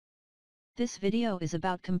This video is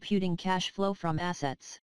about computing cash flow from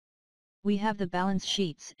assets. We have the balance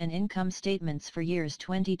sheets and income statements for years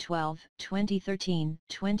 2012, 2013,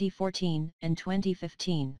 2014, and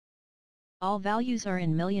 2015. All values are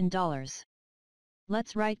in $1 million.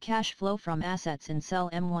 Let's write cash flow from assets in cell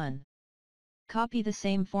M1. Copy the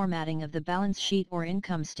same formatting of the balance sheet or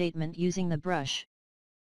income statement using the brush.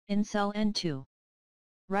 In cell N2,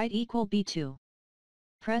 write equal B2.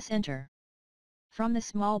 Press Enter. From the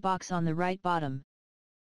small box on the right bottom,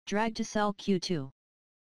 drag to cell Q2.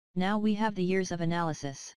 Now we have the years of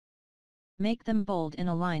analysis. Make them bold and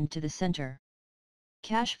aligned to the center.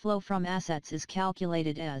 Cash flow from assets is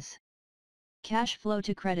calculated as cash flow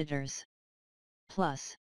to creditors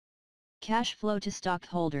plus cash flow to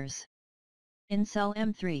stockholders. In cell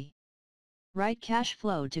M3, write cash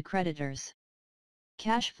flow to creditors.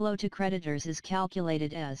 Cash flow to creditors is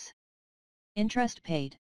calculated as interest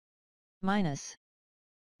paid minus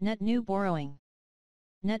net new borrowing.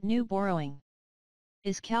 Net new borrowing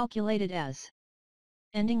is calculated as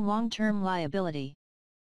ending long-term liability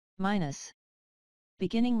minus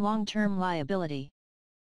beginning long-term liability.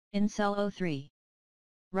 In cell O3,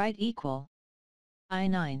 write equal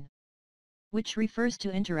I9, which refers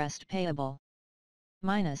to interest payable,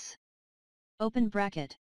 minus open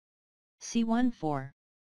bracket C14,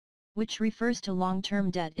 which refers to long-term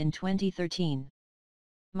debt in 2013,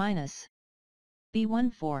 minus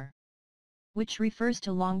B14, which refers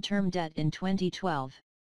to long-term debt in 2012.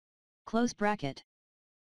 Close bracket.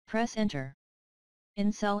 Press Enter.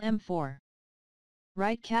 In cell M4,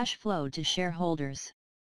 write cash flow to shareholders.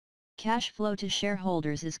 Cash flow to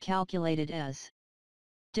shareholders is calculated as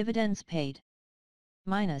dividends paid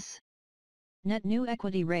minus net new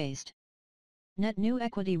equity raised. Net new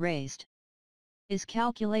equity raised is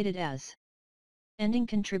calculated as ending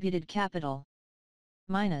contributed capital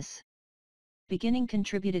minus beginning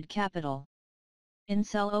contributed capital. In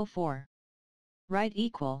cell O4, write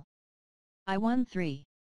equal I13,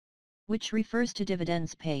 which refers to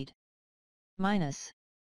dividends paid, minus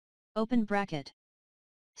open bracket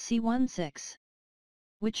C16,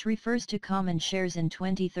 which refers to common shares in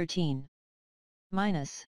 2013,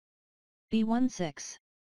 minus B16,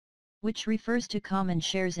 which refers to common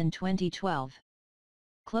shares in 2012.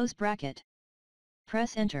 Close bracket.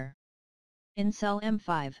 Press Enter. In cell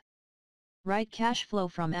M5, write cash flow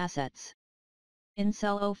from assets. In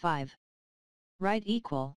cell O5, write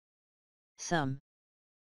equal sum.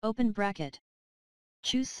 Open bracket.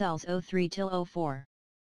 Choose cells O3 till O4.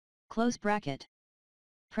 Close bracket.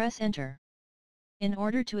 Press Enter. In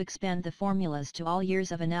order to expand the formulas to all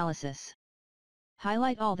years of analysis,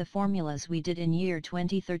 highlight all the formulas we did in year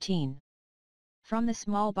 2013. From the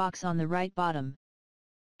small box on the right bottom,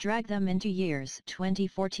 drag them into years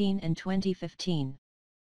 2014 and 2015.